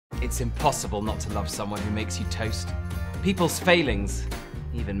It's impossible not to love someone who makes you toast. People's failings,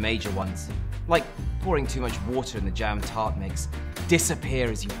 even major ones, like pouring too much water in the jam tart mix,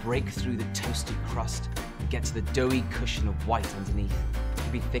 disappear as you break through the toasted crust and get to the doughy cushion of white underneath. It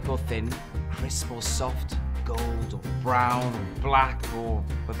can be thick or thin, crisp or soft, gold or brown or black or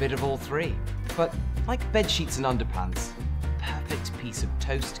a bit of all three. But like bedsheets and underpants, a perfect piece of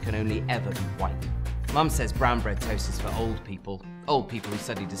toast can only ever be white. Mum says brown bread toast is for old people who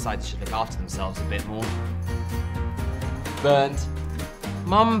suddenly decide they should look after themselves a bit more. Burned.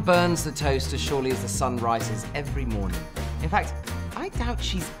 Mum burns the toast as surely as the sun rises every morning. In fact, I doubt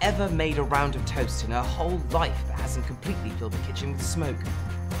she's ever made a round of toast in her whole life that hasn't completely filled the kitchen with smoke.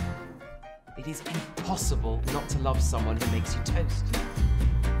 It is impossible not to love someone who makes you toast.